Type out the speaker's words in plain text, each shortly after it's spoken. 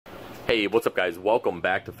Hey, what's up guys? Welcome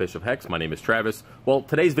back to Fish of Hex. My name is Travis. Well,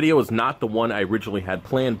 today's video is not the one I originally had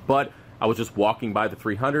planned, but I was just walking by the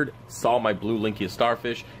 300, saw my blue Linckia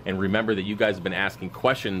Starfish, and remember that you guys have been asking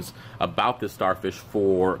questions about this starfish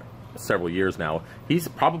for several years now. He's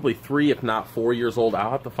probably 3, if not 4 years old.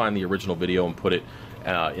 I'll have to find the original video and put it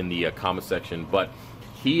in the comment section, but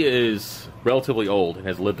he is relatively old and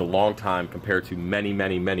has lived a long time compared to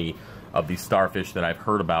many of these starfish that I've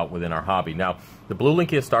heard about within our hobby. Now, the blue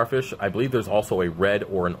Linckia Starfish, I believe there's also a red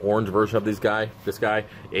or an orange version of this guy,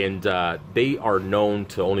 and they are known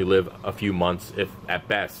to only live a few months, if at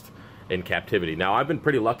best, in captivity. Now, I've been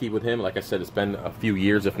pretty lucky with him. Like I said, it's been a few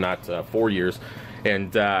years, if not 4 years,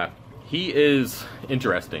 and he is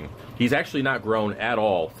interesting. He's actually not grown at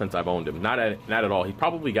all since I've owned him. Not at all. He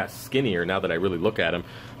probably got skinnier now that I really look at him,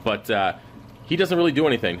 but he doesn't really do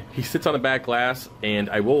anything. He sits on the back glass, and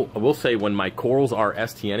I will say when my corals are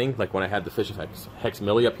STNing, like when I had the FishOfHex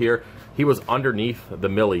Millie up here, he was underneath the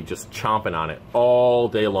Millie just chomping on it all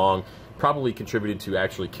day long. Probably contributed to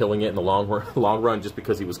actually killing it in the long run just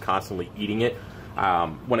because he was constantly eating it.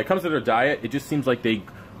 When it comes to their diet, it just seems like they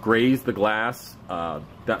graze the glass.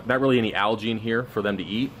 Not really any algae in here for them to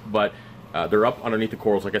eat, but they're up underneath the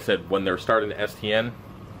corals. Like I said, when they're starting to STN,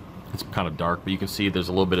 it's kind of dark, but you can see there's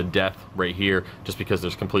a little bit of death right here just because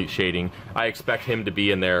there's complete shading. I expect him to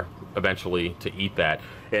be in there eventually to eat that.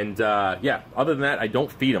 And yeah, other than that, I don't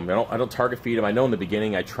feed him. I don't target feed him. I know in the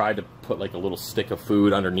beginning I tried to put like a little stick of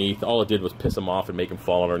food underneath. All it did was piss him off and make him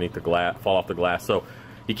fall underneath the glass, fall off the glass. So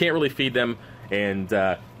you can't really feed them, and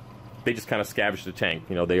they just kind of scavenge the tank.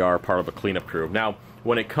 You know, they are part of a cleanup crew. Now,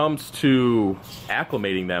 when it comes to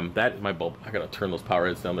acclimating them, my bulb, I gotta turn those power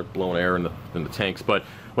heads down. They're blowing air in the tanks. But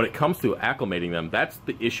when it comes to acclimating them, that's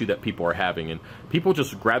the issue that people are having. And people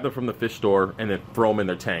just grab them from the fish store and then throw them in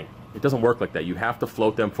their tank. It doesn't work like that. You have to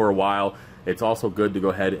float them for a while. It's also good to go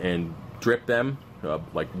ahead and drip them,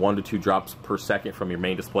 like 1 to 2 drops per second from your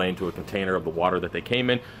main display into a container of the water that they came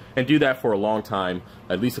in, and do that for a long time,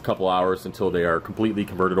 at least a couple hours, until they are completely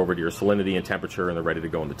converted over to your salinity and temperature and they're ready to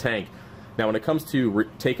go in the tank. Now, when it comes to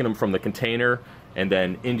taking them from the container and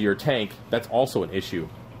then into your tank, that's also an issue.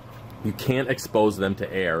 You can't expose them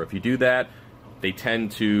to air. If you do that, they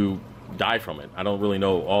tend to die from it. I don't really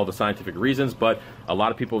know all the scientific reasons, but a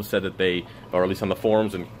lot of people have said that they, or at least on the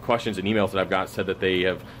forums and questions and emails that I've got, said that they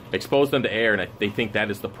have exposed them to air, and they think that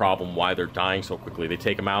is the problem why they're dying so quickly. They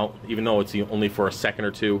take them out, even though it's only for a second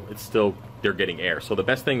or two, it's still, they're getting air. So the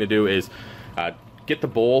best thing to do is get the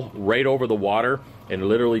bowl right over the water and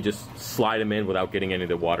literally just slide them in without getting any of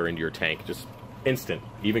the water into your tank. Just instant,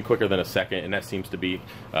 even quicker than a second, and that seems to be,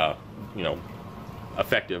 you know,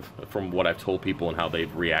 effective from what I've told people and how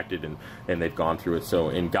they've reacted and they've gone through it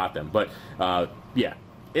and got them. But yeah,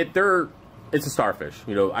 it's a starfish.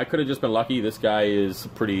 You know, I could have just been lucky. This guy is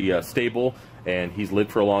pretty stable and he's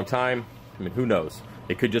lived for a long time. I mean, who knows?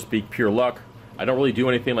 It could just be pure luck. I don't really do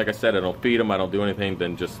anything. Like I said, I don't feed him. I don't do anything.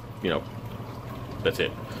 Then just, you know, that's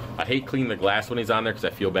it. I hate cleaning the glass when he's on there because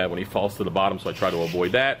I feel bad when he falls to the bottom, so I try to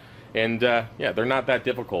avoid that. And yeah, they're not that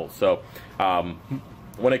difficult. So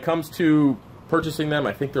when it comes to purchasing them,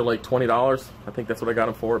 I think they're like $20. I think that's what I got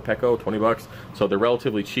them for at Petco, 20 bucks. So they're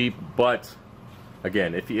relatively cheap. But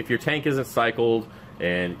again, if your tank isn't cycled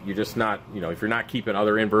and you're just not, you know, if you're not keeping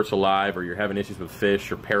other inverts alive, or you're having issues with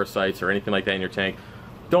fish or parasites or anything like that in your tank,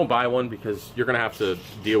 don't buy one, because you're going to have to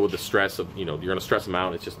deal with the stress of, you know, you're going to stress them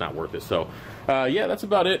out. It's just not worth it. So yeah, that's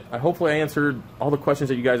about it. Hopefully I answered all the questions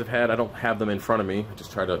that you guys have had. I don't have them in front of me. I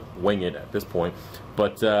just try to wing it at this point.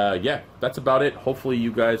 But yeah, that's about it. Hopefully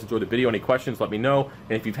you guys enjoyed the video. Any questions, let me know.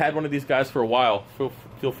 And if you've had one of these guys for a while,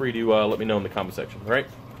 feel free to let me know in the comment section. All right?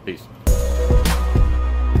 Peace.